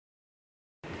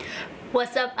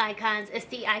What's up, icons? It's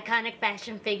the Iconic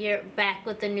Fashion Figure back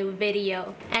with a new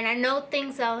video. And I know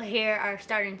things out here are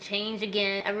starting to change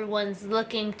again. Everyone's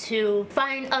looking to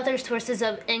find other sources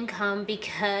of income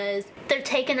because they're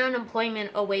taking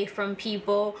unemployment away from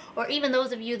people, or even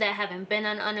those of you that haven't been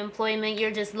on unemployment,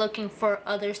 you're just looking for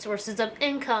other sources of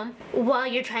income while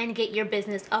you're trying to get your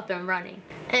business up and running.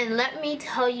 And let me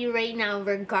tell you right now,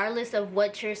 regardless of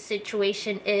what your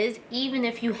situation is, even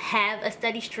if you have a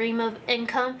steady stream of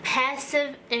income,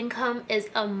 passive income is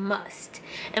a must.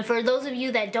 And for those of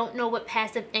you that don't know what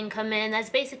passive income is, that's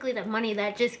basically the money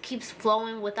that just keeps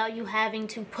flowing without you having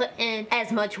to put in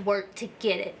as much work to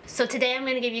get it. So today I'm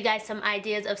going to give you guys some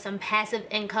ideas of some passive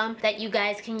income that you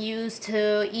guys can use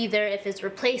to either, if it's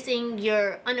replacing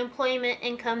your unemployment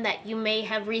income that you may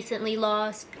have recently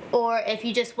lost, or if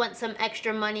you just want some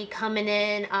extra money coming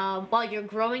in while you're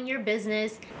growing your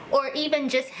business, or even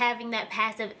just having that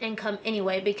passive income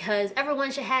anyway, because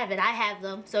everyone should have it. I have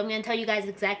them, so I'm going to tell you guys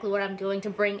exactly what I'm doing to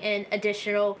bring in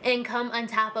additional income on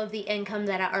top of the income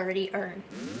that I already earn.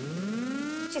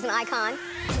 She's an icon,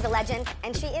 she's a legend,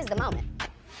 and she is the moment.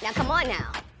 Now come on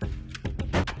now.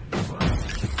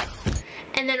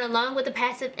 And then along with the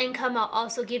passive income, I'll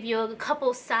also give you a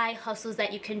couple side hustles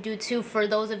that you can do too, for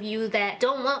those of you that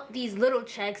don't want these little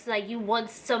checks, like you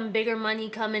want some bigger money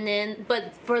coming in,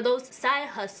 but for those side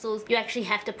hustles, you actually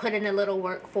have to put in a little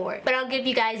work for it. But I'll give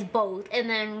you guys both, and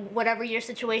then whatever your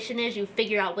situation is, you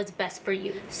figure out what's best for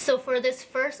you. So for this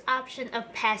first option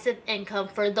of passive income,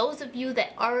 for those of you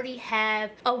that already have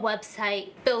a website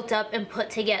built up and put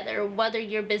together, whether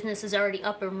your business is already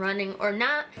up and running or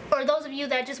not, or those of you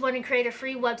that just want to create a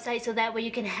free website so that way you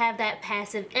can have that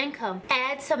passive income,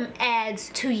 add some ads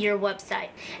to your website.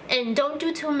 And don't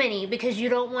do too many, because you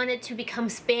don't want it to become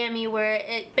spammy where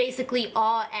it basically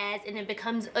all ads and it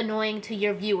becomes annoying to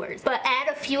your viewers. But add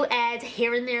a few ads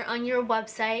here and there on your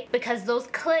website, because those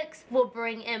clicks will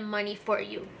bring in money for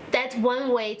you. That's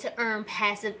one way to earn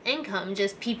passive income,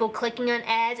 just people clicking on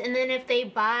ads, and then if they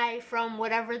buy from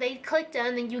whatever they clicked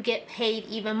on, then you get paid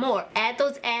even more. Add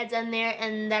those ads on there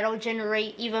and that'll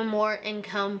generate even more income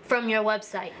from your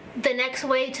website. The next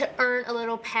way to earn a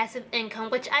little passive income,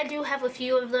 which I do have a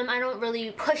few of them, I don't really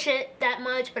push it that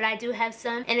much, but I do have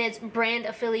some, and it's brand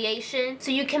affiliation. So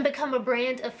you can become a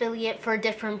brand affiliate for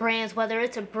different brands, whether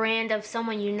it's a brand of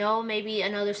someone you know, maybe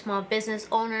another small business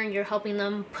owner and you're helping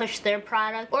them push their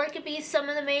product, or it could be some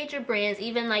of the major brands,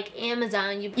 even like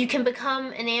Amazon. You can become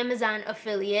an Amazon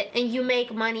affiliate and you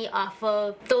make money off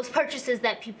of those purchases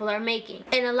that people are making.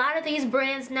 And a lot of these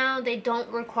brands now, they don't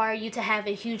require you to have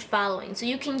a huge following, so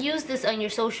you can use this on your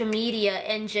social media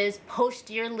and just post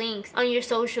your links on your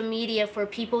social media for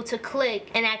people to click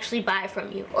and actually buy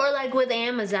from you. Or like with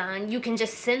Amazon, you can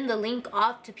just send the link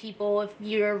off to people if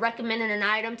you're recommending an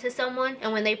item to someone,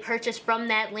 and when they purchase from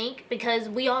that link, because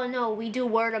we all know we do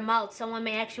word of mouth, someone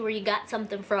may ask you where you got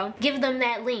something from, give them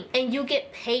that link and you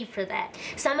get paid for that.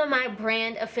 Some of my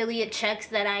brand affiliate checks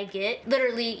that I get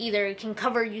literally either can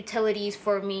cover utilities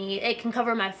for me, it can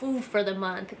cover my food for the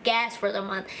month, gas for the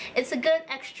month. It's a good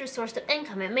extra source of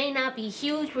income. It may not be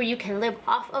huge where you can live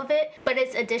off of it, but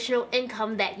it's additional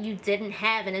income that you didn't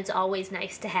have, and it's always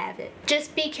nice to have it.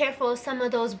 Just be careful of some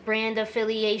of those brand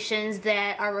affiliations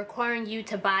that are requiring you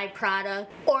to buy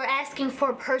product or asking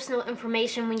for personal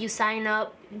information when you sign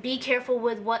up. Be careful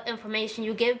with what information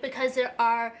you give, because there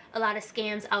are a lot of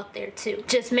scams out there too.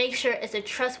 Just make sure it's a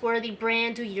trustworthy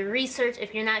brand. Do your research.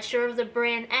 If you're not sure of the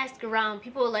brand, ask around.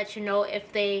 People will let you know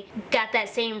if they got that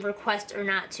same request or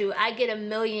not too. I get a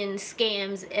million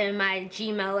scams in my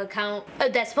Gmail account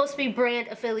that's supposed to be brand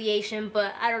affiliation,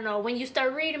 but I don't know, when you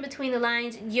start reading between the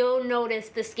lines, you'll notice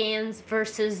the scams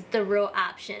versus the real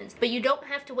options. But you don't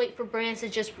have to wait for brands to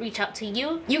just reach out to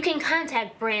you. You can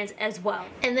contact brands as well.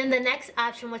 And then the next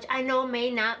option, which I know may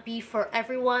not be for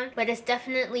everyone, but it's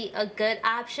definitely a good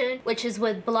option, which is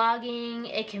with blogging.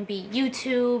 It can be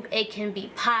YouTube, it can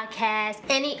be podcasts,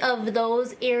 any of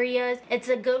those areas. It's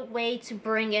a good way to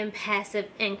bring in passive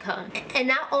income. And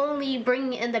not only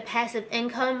bringing in the passive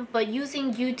income, but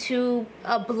using YouTube,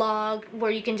 a blog where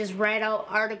you can just write out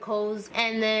articles,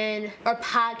 and then or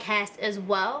podcast as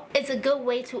well. It's a good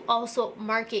way to also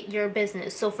market your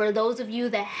business. So for those of you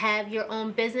that have your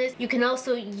own business, you can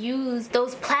also use those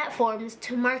those platforms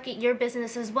to market your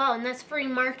business as well, and that's free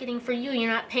marketing for you.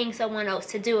 You're not paying someone else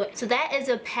to do it. So that is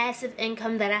a passive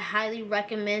income that I highly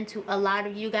recommend to a lot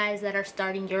of you guys that are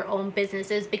starting your own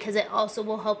businesses, because it also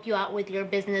will help you out with your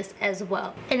business as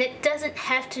well. And it doesn't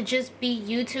have to just be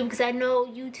YouTube, because I know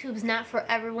YouTube's not for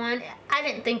everyone. I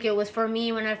didn't think it was for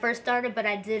me when I first started, but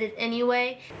I did it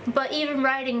anyway. But even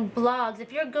writing blogs,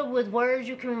 if you're good with words,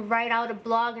 you can write out a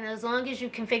blog, and as long as you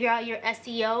can figure out your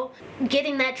SEO,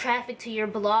 getting that traffic to your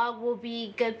blog will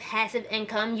be good passive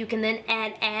income. You can then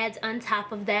add ads on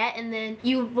top of that, and then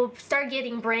you will start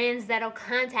getting brands that'll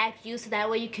contact you, so that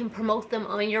way you can promote them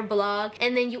on your blog,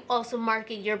 and then you also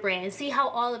market your brand. See how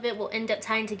all of it will end up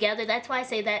tying together? That's why I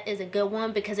say that is a good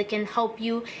one, because it can help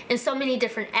you in so many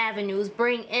different avenues,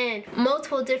 bring in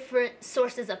multiple different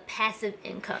sources of passive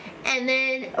income. And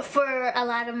then for a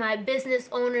lot of my business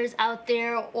owners out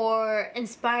there, or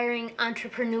inspiring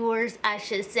entrepreneurs I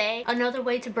should say, another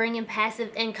way to bring in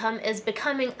passive income is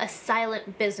becoming a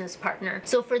silent business partner.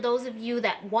 So for those of you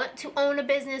that want to own a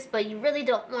business but you really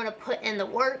don't want to put in the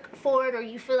work for it, or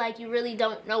you feel like you really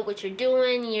don't know what you're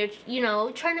doing,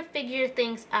 you're trying to figure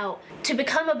things out, to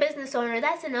become a business owner,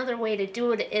 that's another way to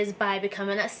do it, is by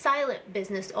becoming a silent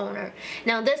business owner.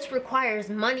 Now this requires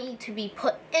money to be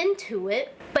put into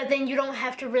it, but then you don't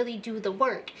have to really do the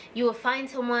work. You will find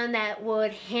someone that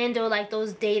would handle like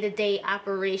those day-to-day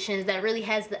operations, that really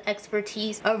has the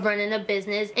expertise of running a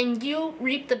business, and you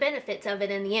reap the benefits of it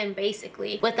in the end,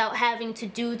 basically, without having to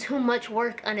do too much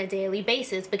work on a daily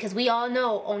basis, because we all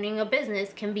know owning a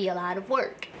business can be a lot of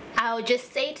work. I'll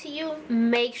just say to you,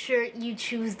 make sure you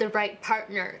choose the right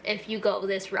partner if you go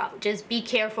this route. Just be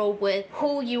careful with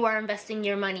who you are investing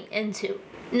your money into.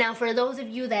 Now for those of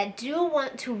you that do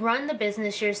want to run the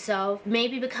business yourself,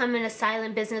 maybe becoming a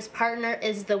silent business partner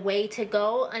is the way to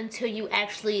go until you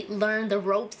actually learn the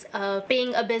ropes of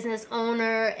being a business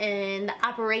owner and the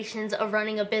operations of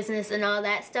running a business and all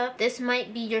that stuff. This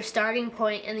might be your starting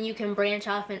point, and then you can branch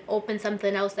off and open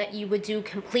something else that you would do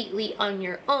completely on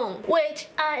your own, which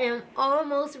I am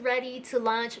almost ready to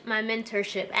launch my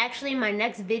mentorship. Actually, my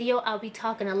next video I'll be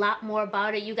talking a lot more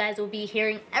about it. You guys will be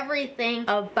hearing everything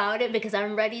about it, because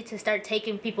I'm ready to start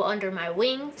taking people under my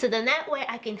wing, so then that way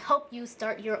I can help you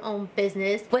start your own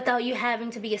business without you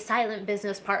having to be a silent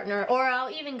business partner. Or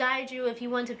I'll even guide you if you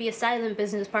want to be a silent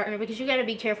business partner, because you got to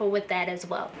be careful with that as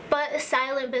well. But a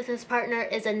silent business partner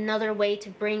is another way to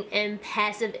bring in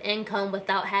passive income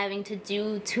without having to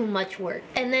do too much work.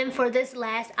 And then for this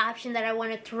last option that I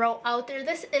want to throw out there,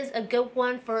 this is a good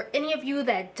one for any of you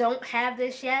that don't have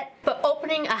this yet, but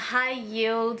opening a high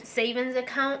yield savings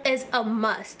account is a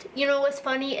must. You know what's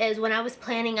funny is, when I was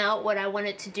planning out what I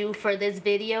wanted to do for this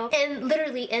video, and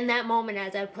literally in that moment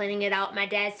as I was planning it out, my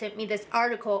dad sent me this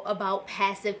article about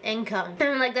passive income. And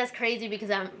I'm like, that's crazy,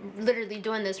 because I'm literally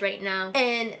doing this right now.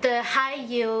 And the high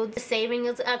yield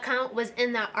savings account was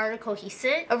in that article he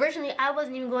sent. Originally I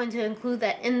wasn't even going to include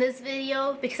that in this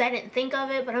video because I didn't think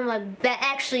of it, but I'm like, that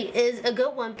actually is a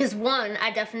good one, because one,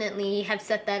 I definitely have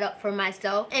set that up for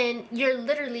myself, and you're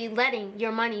literally letting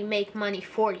your money make money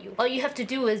for you. All you have to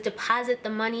do is deposit the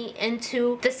money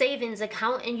into the savings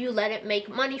account and you let it make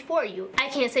money for you. I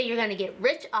can't say you're gonna get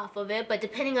rich off of it, but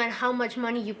depending on how much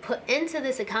money you put into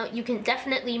this account, you can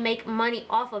definitely make money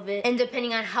off of it, and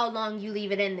depending on how long you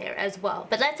leave it in there as well.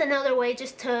 But that's another way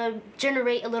just to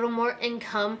generate a little more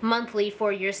income monthly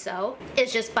for yourself,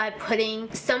 is just by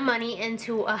putting some money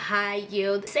into a high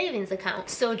yield savings account.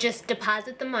 So just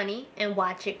deposit the money and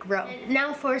watch it grow. And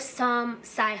now for some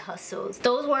side hustles.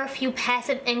 Those were a few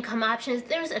passive income options.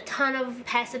 There's a ton of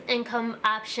passive income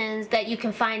options that you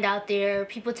can find out there.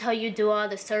 People tell you do all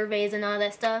the surveys and all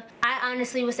that stuff. I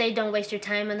honestly would say don't waste your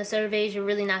time on the surveys. You're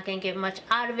really not going to get much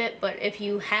out of it, but if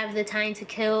you have the time to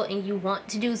kill and you want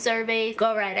to do surveys,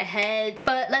 go right ahead.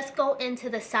 But let's go into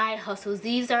the side hustles.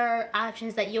 These are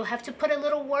options that you'll have to put a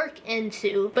little work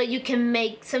into, but you can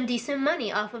make some decent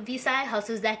money off of these side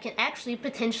hustles that can actually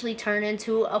potentially turn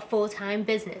into a full-time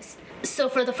business. So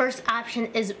for the first option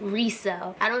is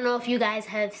resale. I don't know if you guys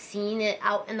have seen it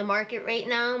out in the market right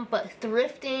now, but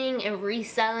thrifting and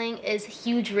reselling is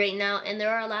huge right now, and there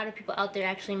are a lot of people out there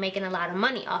actually making a lot of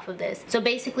money off of this. So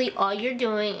basically all you're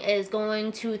doing is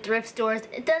going to thrift stores.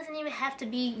 It doesn't even have to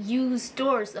be used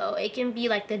stores though. It can be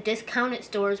like the discounted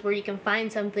stores where you can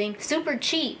find something super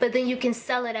cheap, but then you can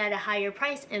sell it at a higher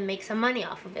price and make some money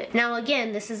off of it. Now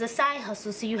again, this is a side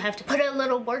hustle, so you have to put a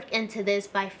little work into this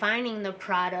by finding the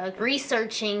product,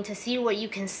 researching to see what you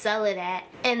can sell it at,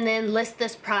 and then list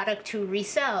this product product to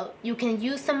resell. You can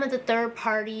use some of the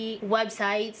third-party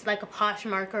websites like a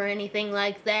Poshmark or anything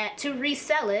like that to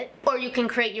resell it, or you can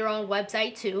create your own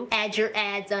website too, add your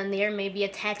ads on there, maybe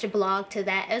attach a blog to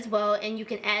that as well, and you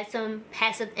can add some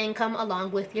passive income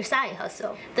along with your side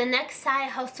hustle. The next side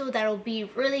hustle that'll be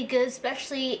really good,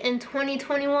 especially in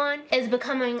 2021, is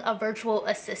becoming a virtual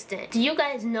assistant. Do you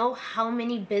guys know how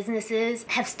many businesses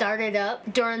have started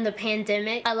up during the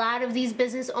pandemic? A lot of these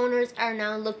business owners are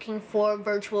now looking for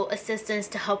virtual assistants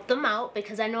to help them out,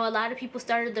 because I know a lot of people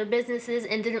started their businesses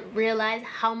and didn't realize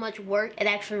how much work it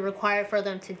actually required for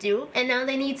them to do, and now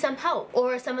they need some help.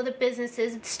 Or some of the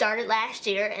businesses started last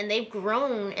year and they've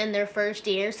grown in their first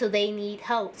year, so they need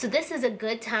help. So this is a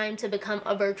good time to become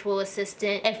a virtual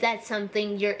assistant if that's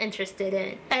something you're interested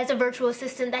in. As a virtual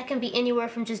assistant, that can be anywhere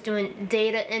from just doing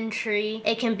data entry,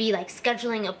 it can be like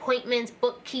scheduling appointments,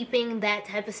 bookkeeping, that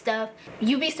type of stuff.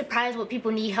 You'd be surprised what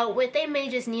people need help with. They may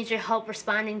just need your help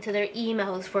responding to their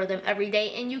emails for them every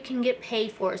day, and you can get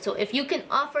paid for it. So if you can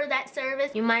offer that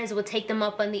service, you might as well take them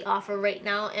up on the offer right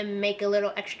now and make a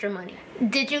little extra money.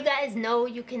 Did you guys know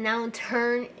you can now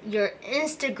turn your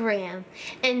Instagram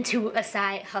into a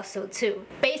side hustle too?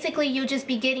 Basically, you'll just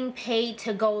be getting paid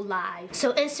to go live.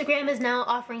 So Instagram is now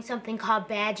offering something called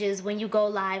badges when you go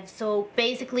live. So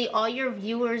basically, all your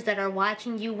viewers that are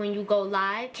watching you when you go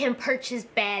live can purchase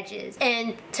badges.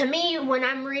 And to me, when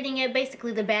I'm reading it,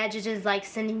 basically the badges is like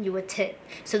sending you a tip.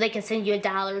 So they can send you $1,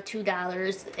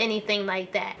 $2, anything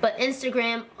like that. But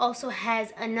Instagram also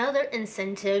has another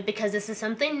incentive, because this is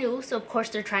something new, so of course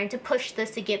they're trying to push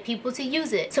this to get people to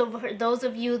use it. So for those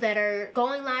of you that are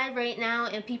going live right now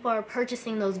and people are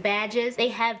purchasing those badges, they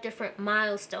have different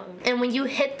milestones. And when you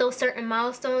hit those certain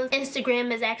milestones,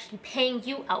 Instagram is actually paying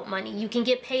you out money. You can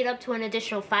get paid up to an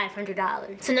additional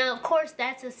 $500. So now of course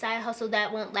that's a side hustle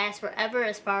that won't last forever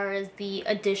as far as the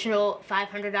additional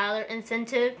 $500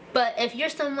 incentive. But if you're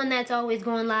someone that's always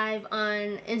going live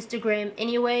on Instagram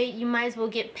anyway, you might as well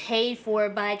get paid for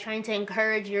it by trying to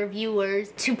encourage your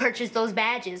viewers to purchase those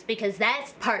badges, because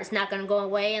that part's not going to go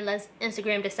away unless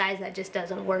Instagram decides that just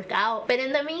doesn't work out. But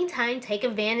in the meantime, take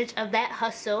advantage of that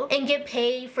hustle and get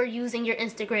paid for using your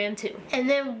Instagram too. And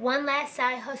then one last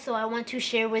side hustle I want to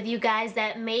share with you guys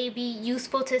that may be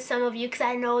useful to some of you, because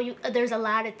I know there's a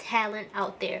lot of talent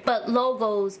out there. But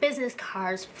logos, business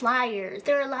cards, flyers,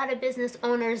 there are a lot of business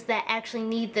owners that actually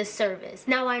need this service.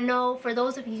 Now I know for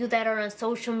those of you that are on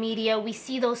social media, we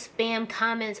see those spam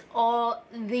comments all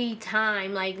the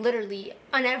time, like literally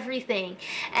on everything,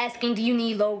 asking do you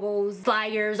need logos,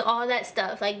 flyers, all that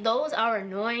stuff. Like, those are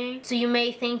annoying. So you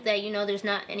may think that, you know, there's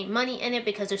not any money in it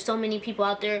because there's so many people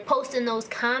out there posting those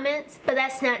comments, but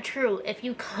that's not true. If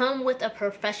you come with a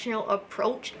professional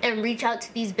approach and reach out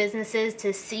to these businesses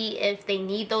to see if they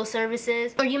need those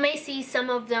services, or you may see some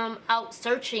of them out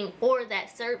searching for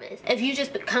that service. If you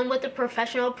just come with a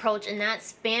professional approach and not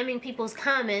spamming people's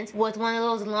comments with one of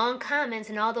those long comments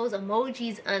and all those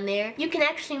emojis on there, you can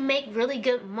actually make really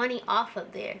good money off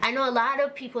of there. I know a lot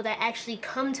of people that actually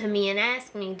come to me and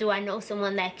ask me, do I know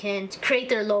someone that can create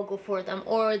their logo for them?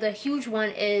 Or the huge one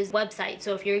is website.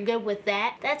 So if you're good with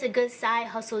that, that's a good side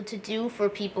hustle to do for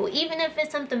people. Even if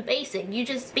it's something basic, you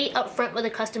just be upfront with a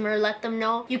customer, let them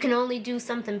know you can only do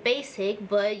something basic,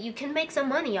 but you can make some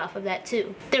money off of that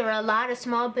too. There are a lot of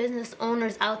small business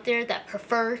owners out there that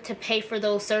prefer to pay for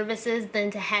those services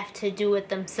than to have to do it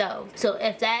themselves. So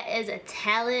if that is a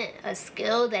talent, a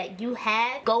skill that you have,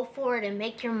 go for it and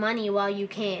make your money while you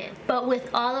can. But with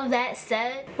all of that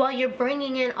said, while you're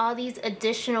bringing in all these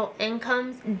additional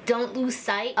incomes, don't lose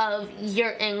sight of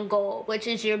your end goal, which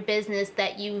is your business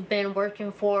that you've been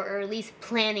working for, or at least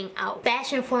planning out.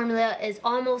 Fashion Formula is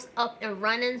almost up and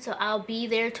running, so I'll be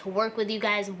there to work with you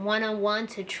guys one-on-one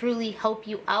to truly help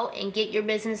you out and get your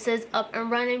businesses up and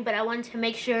running. But I wanted to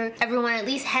make sure everyone at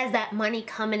least has that money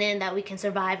coming in that we can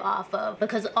survive off of,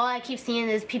 because all I keep seeing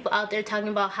is people out there talking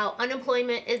about how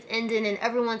unemployment is ending and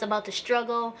everyone's about to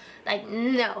struggle. Like,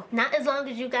 no, not as long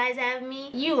as you guys have me.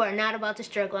 You are not about to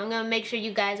struggle. I'm gonna make sure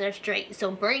you guys are straight.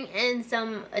 So bring in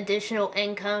some additional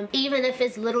income, even if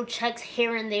it's little checks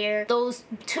here and there. Those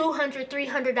 $200,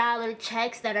 $300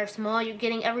 checks that are small you're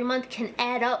getting every month can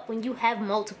add up when you have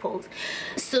multiples.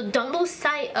 So don't lose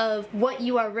sight of what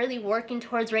you are really working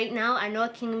towards right now. I know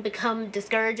it can become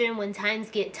discouraging when times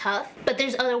get tough, but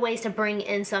there's other ways to bring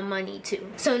in some money too.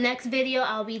 So next video,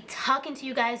 I'll be talking to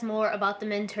you guys more about the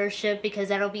mentorship, because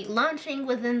that'll be launching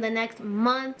within the next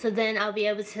month. So then I'll be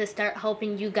able to start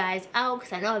helping you guys out,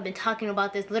 because I know I've been talking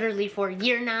about this literally for a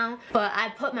year now, but I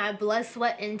put my blood,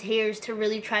 sweat, and tears to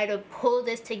really try to pull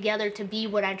this together to be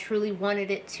what I truly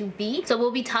wanted it to be. So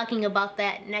we'll be talking about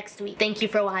that next week. Thank you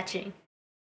for watching.